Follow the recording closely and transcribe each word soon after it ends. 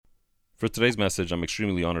For today's message, I'm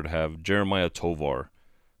extremely honored to have Jeremiah Tovar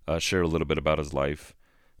share a little bit about his life.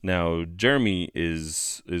 Now, Jeremy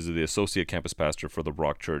is the associate campus pastor for the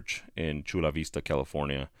Rock Church in Chula Vista,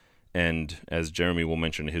 California. And as Jeremy will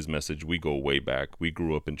mention in his message, we go way back. We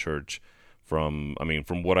grew up in church from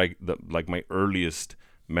what my earliest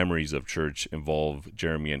memories of church involve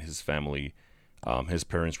Jeremy and his family. His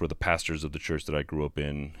parents were the pastors of the church that I grew up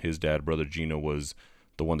in. His dad, Brother Gino, was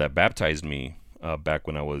the one that baptized me back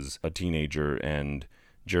when I was a teenager. And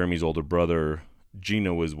Jeremy's older brother,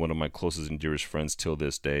 Gino, is one of my closest and dearest friends till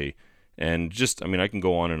this day. And I can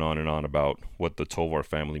go on and on and on about what the Tovar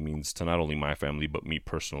family means to not only my family, but me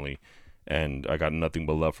personally. And I got nothing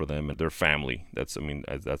but love for them and their family. That's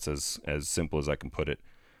as simple as I can put it.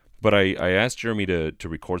 But I asked Jeremy to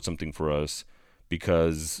record something for us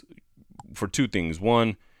because for two things.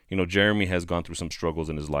 One, Jeremy has gone through some struggles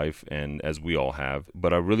in his life, and as we all have.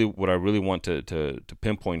 But what I really want to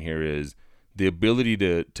pinpoint here is the ability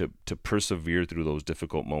to persevere through those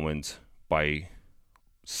difficult moments by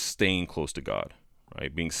staying close to God,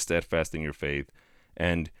 right? Being steadfast in your faith.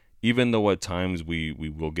 And even though at times we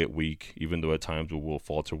will get weak, even though at times we will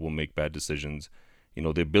falter, we'll make bad decisions,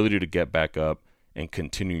 the ability to get back up and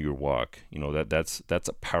continue your walk, that's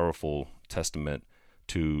a powerful testament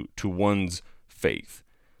to one's faith.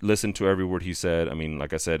 Listen to every word he said.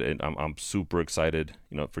 Like I said, I'm super excited,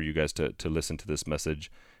 for you guys to listen to this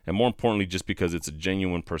message. And more importantly, just because it's a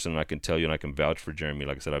genuine person, and I can tell you and I can vouch for Jeremy.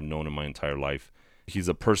 Like I said, I've known him my entire life. He's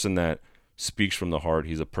a person that speaks from the heart.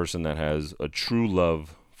 He's a person that has a true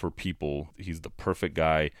love for people. He's the perfect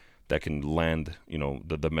guy that can land,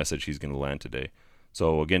 the message he's going to land today.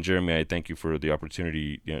 So again, Jeremy, I thank you for the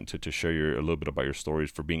opportunity to share a little bit about your stories,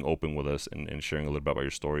 for being open with us and sharing a little bit about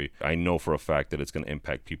your story. I know for a fact that it's going to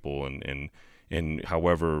impact people and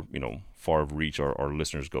however, far of reach our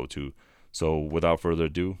listeners go to. So without further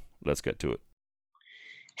ado, let's get to it.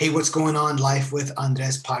 Hey, what's going on, Life with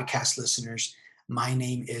Andres podcast listeners? My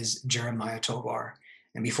name is Jeremiah Tovar.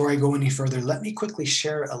 And before I go any further, let me quickly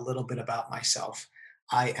share a little bit about myself.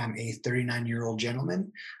 I am a 39-year-old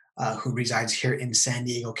gentleman who resides here in San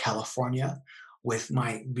Diego, California, with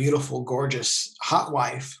my beautiful, gorgeous, hot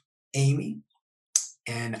wife, Amy.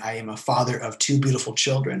 And I am a father of two beautiful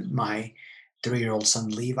children, my 3-year-old son,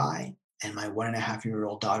 Levi, and my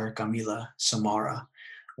 1.5-year-old daughter, Camila Samara.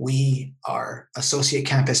 We are associate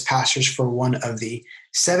campus pastors for one of the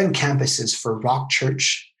 7 campuses for Rock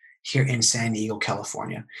Church here in San Diego,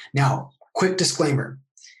 California. Now, quick disclaimer.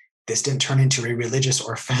 This didn't turn into a religious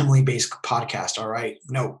or family-based podcast, all right?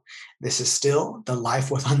 No, this is still the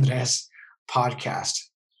Life with Andres podcast.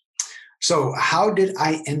 So how did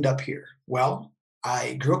I end up here? Well,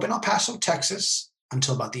 I grew up in El Paso, Texas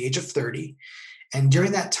until about the age of 30. And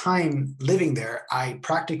during that time living there, I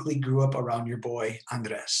practically grew up around your boy,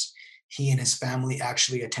 Andres. He and his family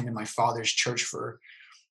actually attended my father's church for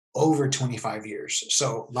over 25 years.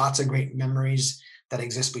 So lots of great memories that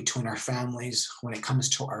exist between our families when it comes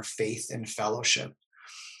to our faith and fellowship.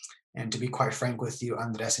 And to be quite frank with you,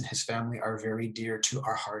 Andres and his family are very dear to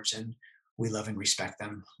our hearts, and we love and respect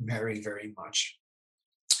them very, very much.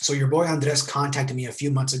 So your boy Andres contacted me a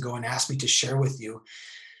few months ago and asked me to share with you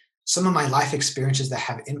some of my life experiences that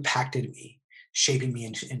have impacted me, shaping me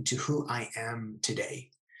into who I am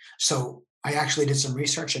today. So I actually did some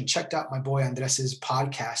research and checked out my boy Andres's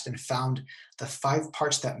podcast and found the 5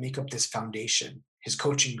 parts that make up this foundation, his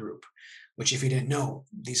coaching group, which, if you didn't know,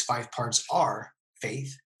 these 5 parts are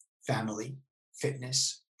faith, family,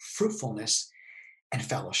 fitness, fruitfulness, and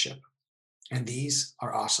fellowship. And these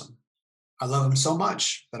are awesome. I love them so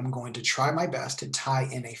much that I'm going to try my best to tie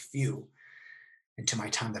in a few into my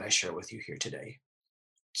time that I share with you here today.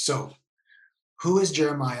 So, who is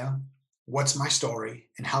Jeremiah? What's my story?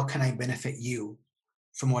 And how can I benefit you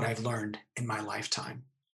from what I've learned in my lifetime?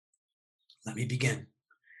 Let me begin.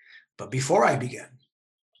 But before I begin,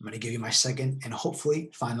 I'm going to give you my second and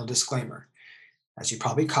hopefully final disclaimer. As you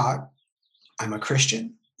probably caught, I'm a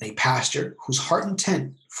Christian, a pastor whose heart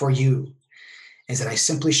intent for you is that I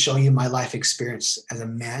simply show you my life experience as a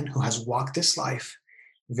man who has walked this life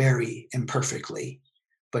very imperfectly,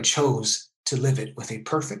 but chose to live it with a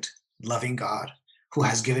perfect, loving God who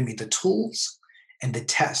has given me the tools and the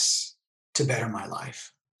tests to better my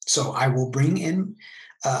life. So I will bring in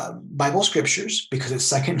Bible scriptures because it's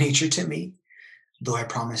second nature to me, though I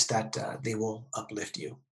promise that they will uplift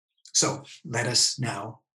you. So let us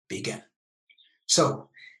now begin. So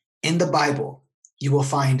in the Bible, you will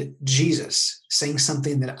find Jesus saying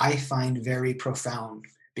something that I find very profound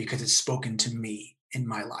because it's spoken to me in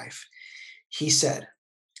my life. He said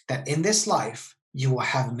that in this life, you will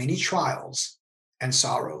have many trials and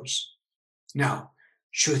sorrows. Now,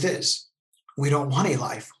 truth is, We don't want a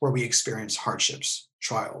life where we experience hardships,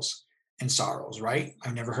 trials, and sorrows, right?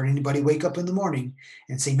 I've never heard anybody wake up in the morning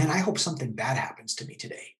and say, man, I hope something bad happens to me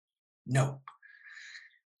today. No.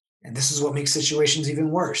 And this is what makes situations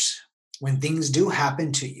even worse. When things do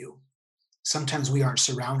happen to you, sometimes we aren't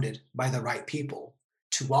surrounded by the right people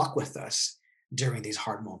to walk with us during these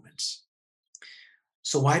hard moments.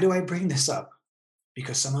 So, why do I bring this up?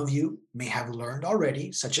 Because some of you may have learned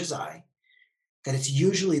already, such as I, that it's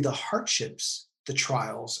usually the hardships, the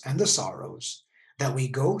trials, and the sorrows that we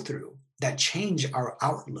go through that change our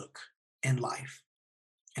outlook in life,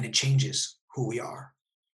 and it changes who we are.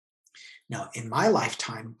 Now, in my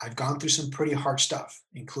lifetime, I've gone through some pretty hard stuff,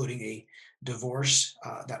 including a divorce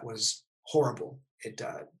that was horrible. It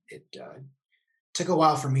took a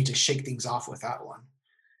while for me to shake things off with that one.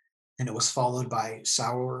 And it was followed by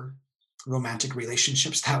sour romantic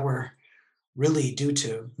relationships that were really due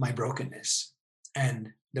to my brokenness.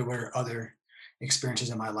 And there were other experiences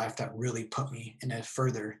in my life that really put me in a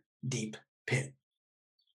further deep pit.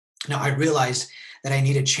 Now, I realized that I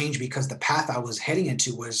needed change because the path I was heading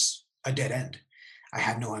into was a dead end. I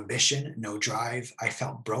had no ambition, no drive. I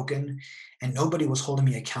felt broken, and nobody was holding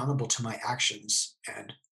me accountable to my actions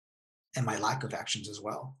and my lack of actions as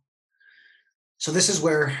well. So this is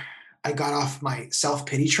where I got off my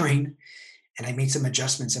self-pity train and I made some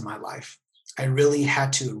adjustments in my life. I really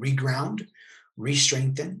had to reground,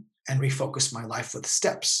 re-strengthen, and refocus my life with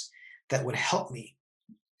steps that would help me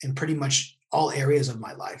in pretty much all areas of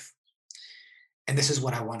my life. And this is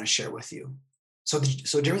what I want to share with you.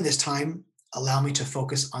 So during this time, allow me to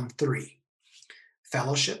focus on three: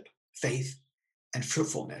 fellowship, faith, and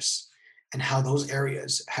fruitfulness, and how those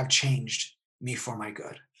areas have changed me for my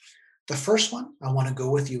good. The first one I want to go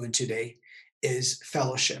with you in today is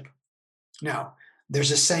fellowship. Now,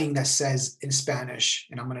 there's a saying that says in Spanish,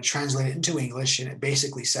 and I'm going to translate it into English, and it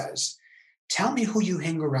basically says, tell me who you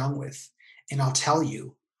hang around with, and I'll tell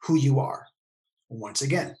you who you are. Once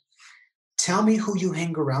again, tell me who you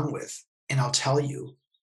hang around with, and I'll tell you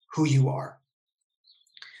who you are.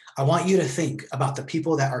 I want you to think about the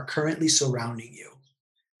people that are currently surrounding you.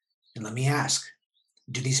 And let me ask,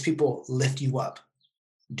 do these people lift you up?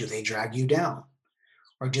 Do they drag you down?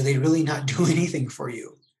 Or do they really not do anything for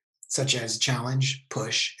you, such as challenge,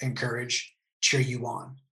 push, encourage, cheer you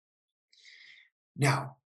on?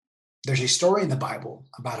 Now, there's a story in the Bible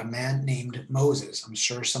about a man named Moses. I'm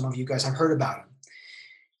sure some of you guys have heard about him.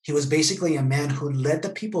 He was basically a man who led the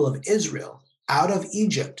people of Israel out of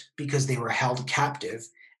Egypt because they were held captive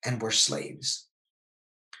and were slaves.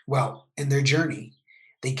 Well, in their journey,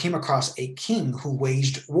 they came across a king who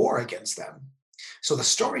waged war against them. So the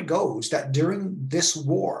story goes that during this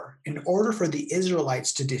war, in order for the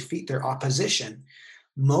Israelites to defeat their opposition,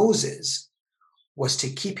 Moses was to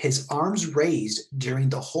keep his arms raised during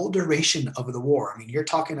the whole duration of the war. I mean, you're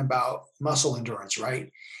talking about muscle endurance,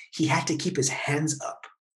 right? He had to keep his hands up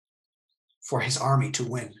for his army to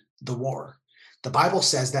win the war. The Bible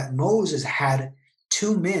says that Moses had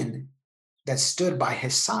two men that stood by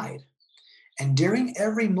his side. And during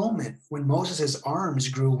every moment when Moses' arms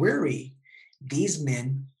grew weary, these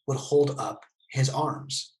men would hold up his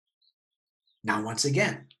arms. Now, once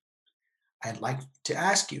again, I'd like to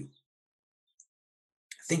ask you,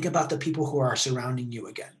 think about the people who are surrounding you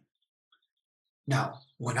again. Now,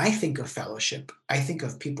 when I think of fellowship, I think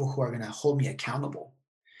of people who are going to hold me accountable.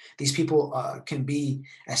 These people can be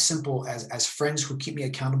as simple as friends who keep me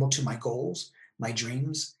accountable to my goals, my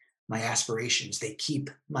dreams, my aspirations. They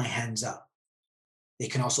keep my hands up. They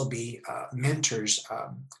can also be mentors,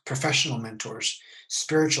 professional mentors,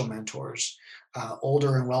 spiritual mentors,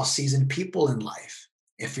 older and well-seasoned people in life.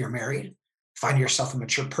 If you're married, find yourself a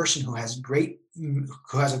mature person who has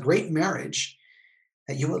a great marriage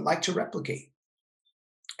that you would like to replicate.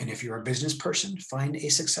 And if you're a business person, find a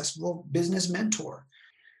successful business mentor.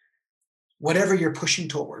 Whatever you're pushing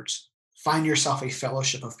towards, find yourself a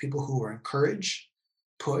fellowship of people who will encourage,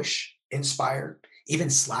 push, inspire, even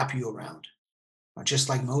slap you around. Just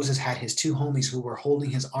like Moses had his two homies who were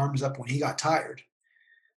holding his arms up when he got tired,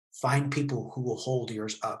 find people who will hold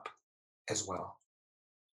yours up as well.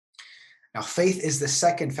 Now, faith is the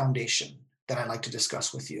second foundation that I'd like to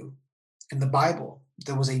discuss with you. In the Bible,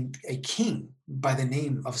 there was a king by the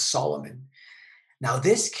name of Solomon. Now,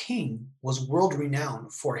 this king was world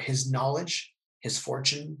renowned for his knowledge, his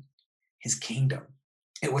fortune, his kingdom.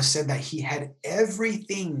 It was said that he had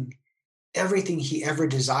everything he ever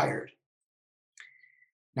desired.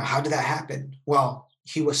 Now, how did that happen? Well,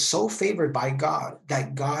 he was so favored by God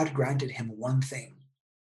that God granted him one thing.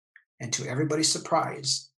 And to everybody's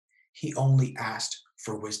surprise, he only asked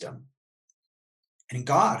for wisdom. And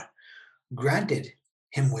God granted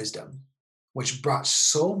him wisdom. which brought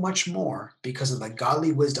so much more because of the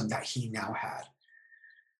godly wisdom that he now had.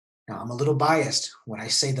 Now, I'm a little biased when I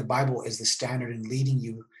say the Bible is the standard in leading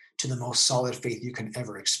you to the most solid faith you can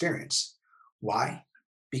ever experience. Why?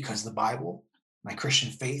 Because the Bible, my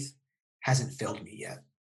Christian faith, hasn't failed me yet.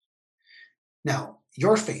 Now,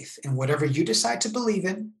 your faith in whatever you decide to believe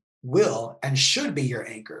in will and should be your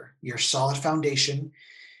anchor, your solid foundation,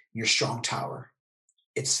 your strong tower.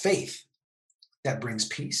 It's faith that brings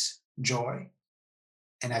peace, joy,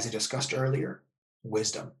 and as I discussed earlier,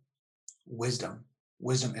 wisdom. Wisdom.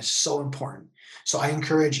 Wisdom is so important. So I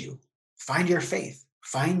encourage you, find your faith,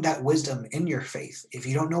 find that wisdom in your faith. If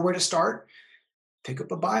you don't know where to start, pick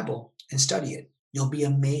up a Bible and study it. You'll be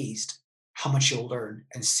amazed how much you'll learn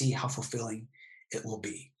and see how fulfilling it will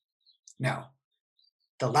be. Now,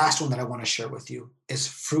 the last one that I want to share with you is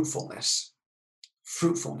fruitfulness.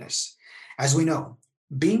 Fruitfulness. As we know,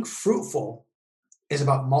 being fruitful is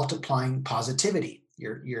about multiplying positivity.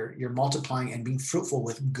 You're multiplying and being fruitful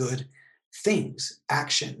with good things,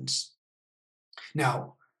 actions.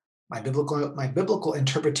 Now, my biblical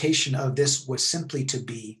interpretation of this was simply to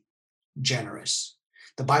be generous.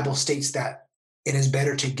 The Bible states that it is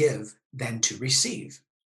better to give than to receive.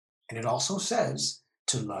 And it also says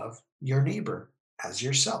to love your neighbor as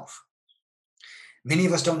yourself. Many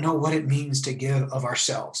of us don't know what it means to give of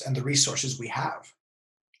ourselves and the resources we have.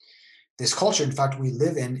 This culture, in fact, we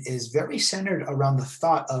live in is very centered around the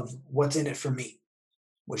thought of what's in it for me,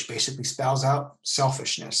 which basically spells out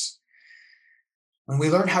selfishness. When we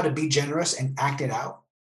learn how to be generous and act it out,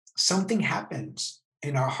 something happens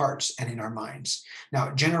in our hearts and in our minds.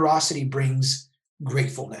 Now, generosity brings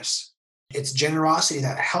gratefulness. It's generosity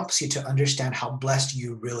that helps you to understand how blessed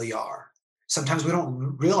you really are. Sometimes we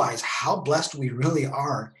don't realize how blessed we really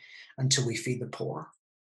are until we feed the poor,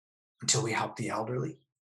 until we help the elderly,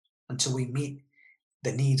 until we meet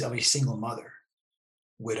the needs of a single mother,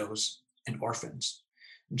 widows, and orphans.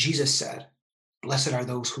 Jesus said, "Blessed are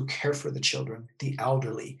those who care for the children, the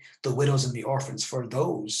elderly, the widows, and the orphans, for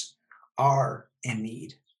those are in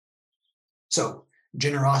need." So,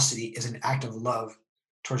 generosity is an act of love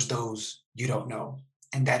towards those you don't know.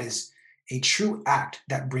 And that is a true act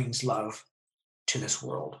that brings love to this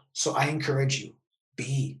world. So, I encourage you,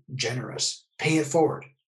 be generous, pay it forward,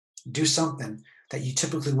 do something that you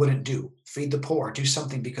typically wouldn't do, feed the poor, do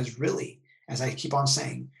something, because really, as I keep on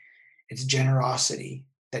saying, it's generosity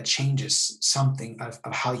that changes something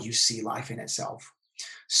of how you see life in itself.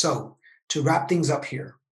 So, to wrap things up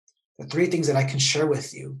here, the three things that I can share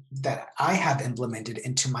with you that I have implemented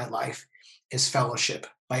into my life is fellowship,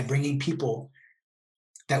 by bringing people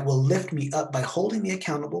that will lift me up, by holding me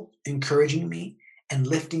accountable, encouraging me, and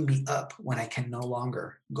lifting me up when I can no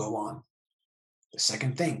longer go on. The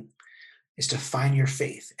second thing is to find your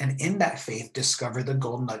faith, and in that faith, discover the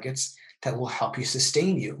gold nuggets that will help you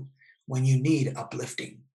sustain you when you need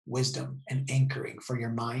uplifting, wisdom, and anchoring for your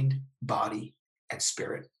mind, body, and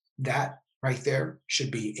spirit. That right there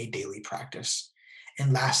should be a daily practice.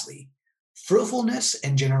 And lastly, fruitfulness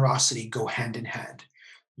and generosity go hand in hand.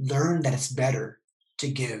 Learn that it's better to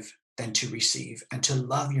give than to receive, and to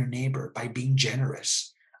love your neighbor by being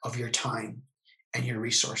generous of your time and your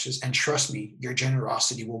resources. And trust me, your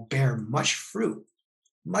generosity will bear much fruit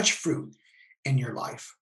in your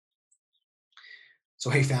life. So,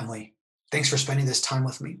 hey, family, thanks for spending this time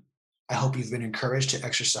with me. I hope you've been encouraged to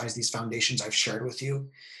exercise these foundations I've shared with you,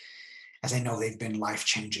 as I know they've been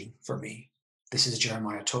life-changing for me. This is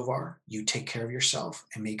Jeremiah Tovar. You take care of yourself,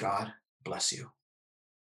 and may God bless you.